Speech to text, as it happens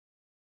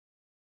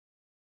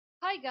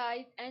Hi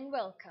guys and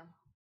welcome.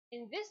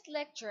 In this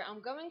lecture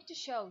I'm going to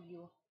show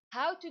you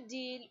how to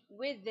deal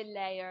with the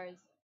layers,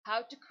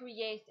 how to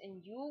create a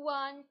new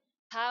one,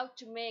 how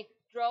to make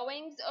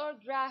drawings or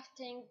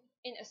drafting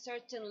in a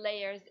certain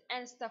layers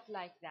and stuff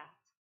like that.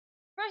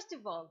 First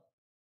of all,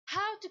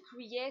 how to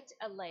create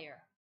a layer.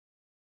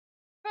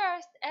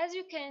 First, as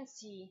you can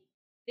see,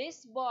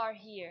 this bar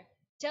here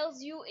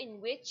tells you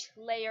in which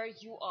layer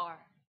you are.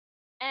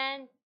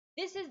 And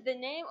this is the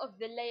name of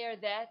the layer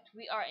that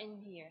we are in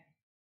here.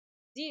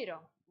 0,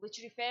 which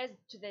refers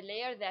to the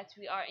layer that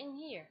we are in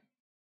here.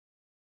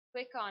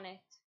 Click on it.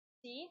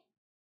 See,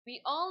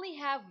 we only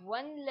have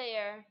one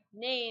layer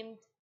named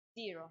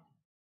 0.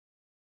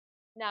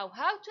 Now,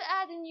 how to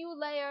add a new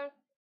layer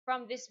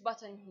from this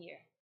button here,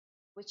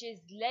 which is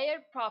Layer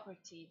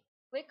Properties.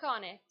 Click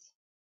on it.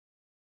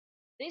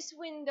 This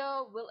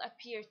window will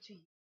appear to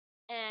you.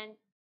 And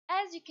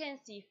as you can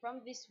see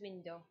from this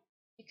window,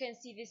 you can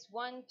see this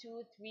 1,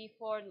 2, 3,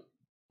 4,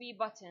 3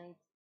 buttons.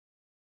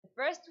 The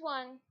first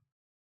one,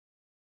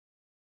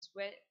 just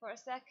wait for a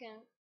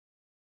second.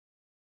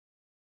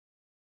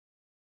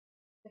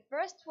 The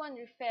first one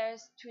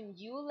refers to a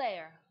new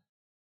layer.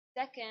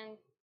 Second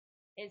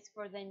is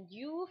for the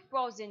new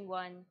frozen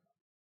one,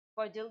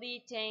 for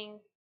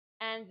deleting,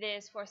 and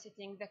this for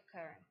setting the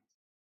current.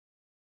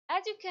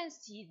 As you can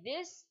see,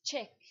 this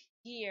check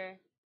here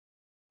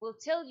will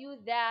tell you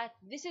that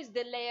this is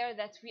the layer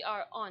that we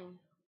are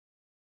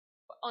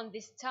on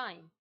this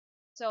time.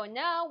 So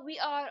now we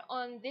are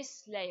on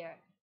this layer,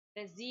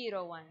 the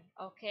 0 one,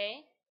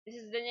 okay? This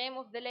is the name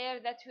of the layer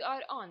that we are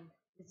on,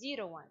 the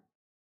 0 one.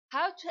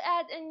 How to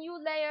add a new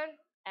layer?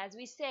 As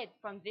we said,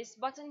 from this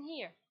button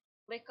here,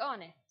 click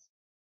on it.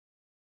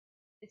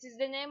 This is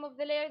the name of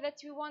the layer that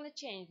we want to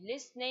change.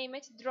 Let's name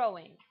it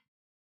drawing.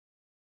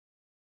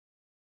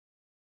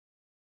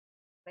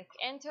 Click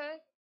enter,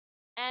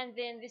 and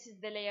then this is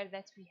the layer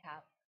that we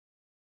have.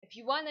 If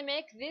you want to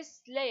make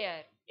this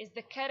layer is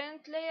the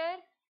current layer,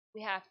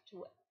 we have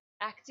to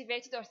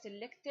activate it or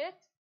select it,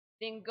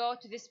 then go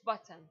to this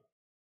button,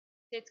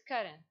 set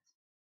current.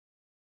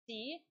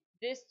 See,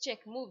 this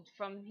check moved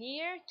from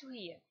here to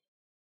here.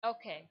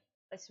 Okay,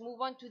 let's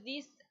move on to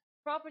these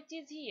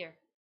properties here.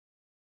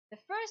 The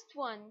first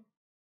one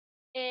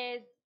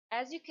is,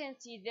 as you can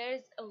see, there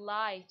is a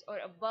light or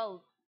a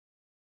bulb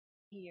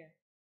here,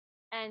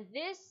 and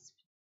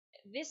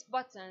this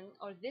button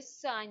or this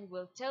sign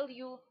will tell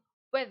you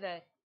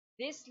whether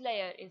this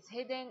layer is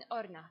hidden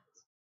or not.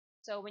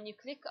 So when you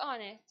click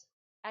on it,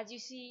 as you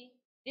see,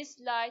 this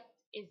light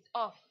is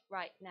off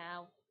right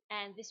now,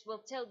 and this will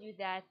tell you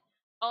that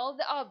all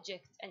the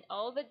objects and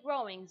all the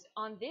drawings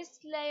on this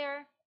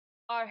layer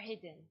are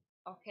hidden.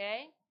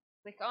 Okay,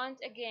 click on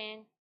it again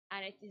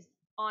and it is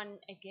on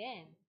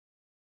again.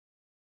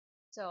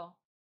 So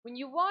when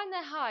you want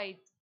to hide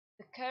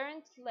the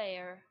current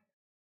layer,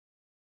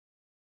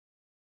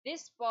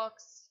 this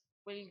box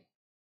will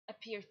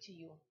appear to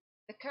you.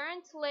 The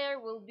current layer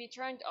will be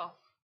turned off.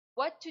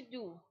 What to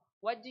do?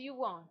 What do you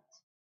want?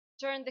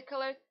 Turn the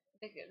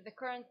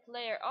current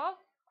layer off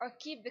or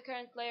keep the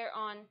current layer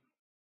on?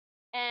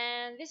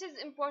 And this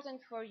is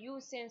important for you,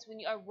 since when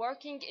you are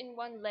working in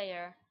one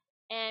layer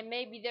and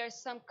maybe there's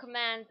some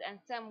commands and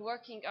some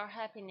working are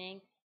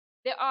happening,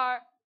 they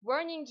are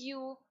warning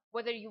you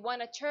whether you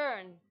want to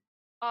turn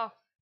off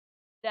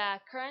the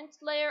current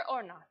layer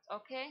or not.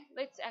 Okay,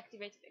 let's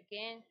activate it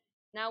again.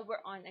 Now we're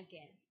on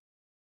again.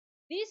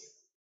 This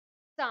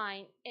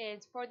sign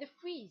is for the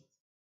freeze,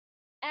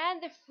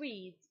 and the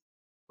freeze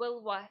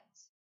will what?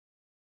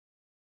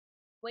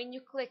 When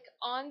you click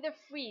on the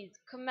freeze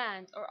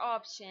command or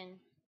option,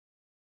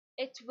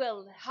 it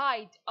will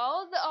hide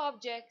all the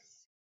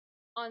objects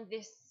on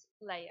this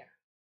layer.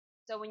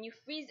 So when you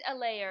freeze a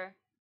layer,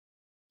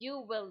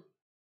 you will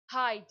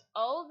hide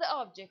all the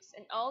objects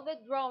and all the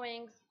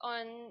drawings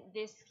on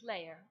this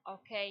layer.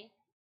 Okay,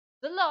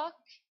 the lock,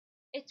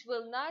 it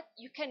will not,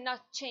 you cannot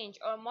change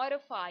or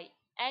modify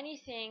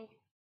anything.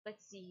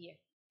 Let's see here,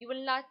 you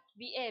will not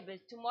be able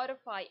to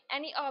modify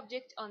any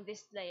object on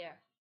this layer.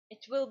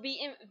 It will be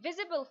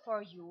invisible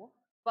for you,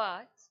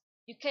 but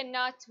you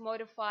cannot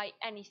modify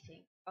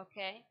anything.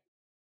 Okay,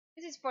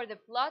 this is for the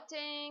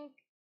plotting.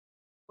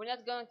 We're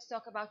not going to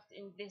talk about it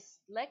in this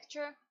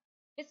lecture.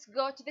 Let's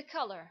go to the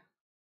color.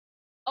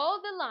 All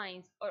the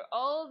lines or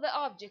all the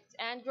objects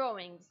and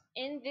drawings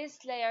in this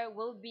layer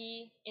will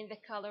be in the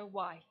color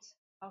white.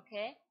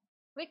 Okay,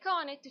 click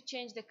on it to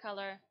change the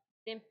color,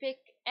 then pick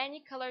any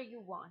color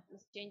you want.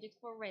 Let's change it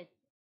for red,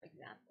 for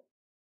example.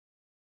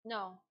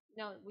 No,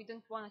 we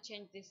don't want to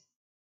change this.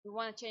 We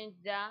want to change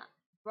the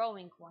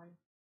drawing one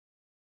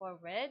for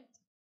red.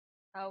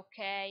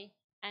 Okay,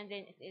 and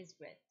then it is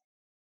red.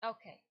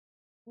 Okay,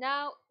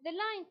 now the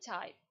line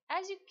type,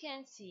 as you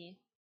can see,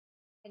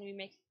 can we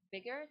make it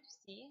bigger to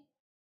see?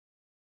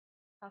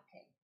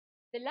 Okay,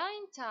 the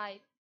line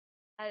type,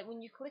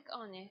 when you click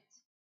on it,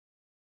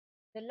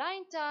 the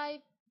line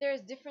type,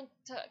 there's different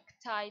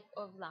type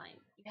of line.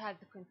 You have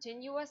the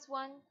continuous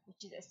one,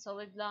 which is a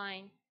solid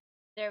line.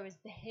 There is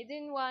the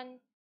hidden one,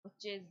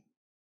 which is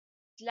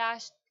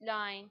slashed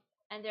line,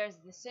 and there's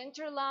the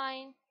center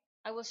line.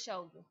 I will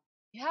show you.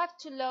 You have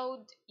to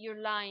load your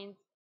lines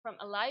from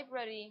a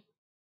library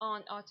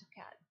on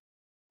AutoCAD.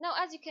 Now,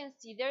 as you can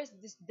see, there's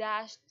this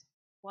dashed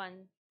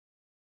one,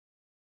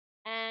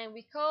 and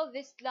we call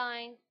this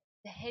line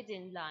the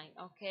hidden line,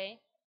 okay?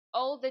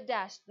 All the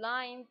dashed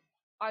lines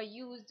are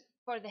used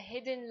for the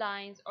hidden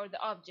lines or the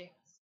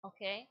objects,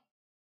 okay?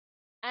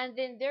 And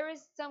then there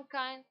is some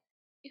kind,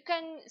 you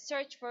can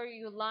search for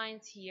your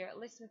lines here.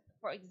 Listen,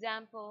 for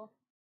example,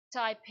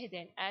 type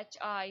hidden,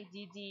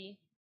 HIDDEN.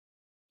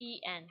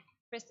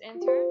 Press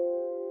enter,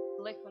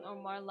 select one or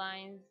more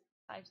lines,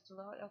 types to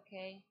load,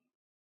 okay.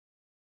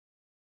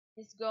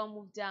 Let's go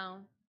move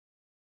down.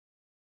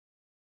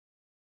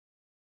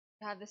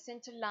 You have the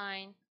center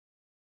line,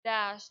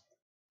 dashed,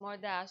 more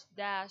dash,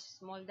 dash,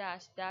 small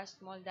dash, dash,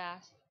 small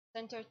dash,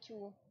 center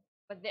two,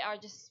 but they are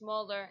just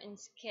smaller in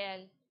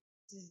scale.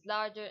 This is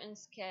larger in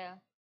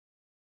scale.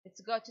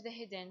 Let's go to the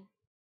hidden.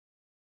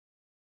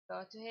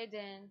 Go to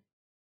hidden.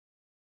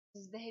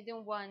 This is the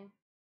hidden one,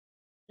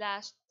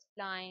 dashed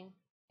line,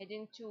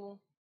 hidden two,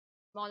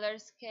 smaller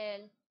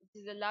scale.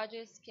 This is the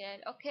larger scale.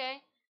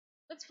 Okay,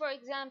 let's for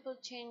example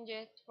change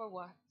it for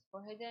what?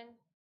 For hidden.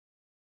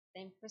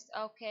 Then press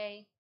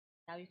OK.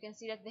 Now you can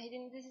see that the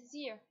hidden this is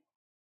here.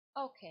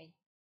 Okay.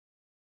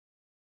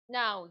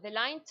 Now the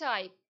line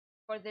type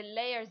for the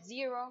layer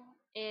 0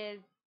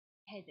 is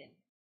hidden.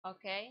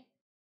 Okay.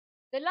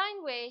 The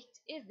line weight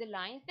is the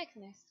line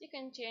thickness. You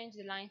can change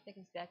the line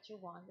thickness that you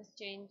want. Let's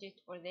change it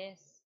for this.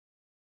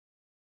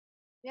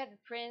 We have the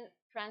print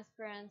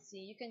transparency.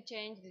 You can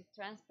change the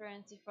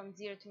transparency from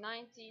 0 to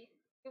 90.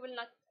 We will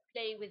not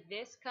play with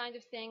this kind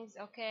of things,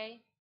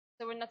 okay?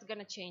 So we're not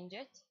gonna change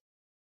it.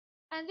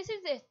 And this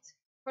is it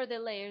for the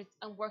layers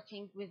and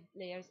working with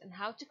layers and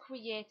how to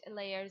create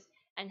layers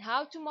and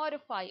how to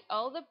modify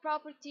all the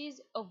properties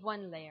of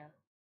one layer.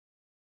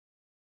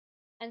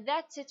 And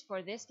that's it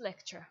for this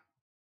lecture.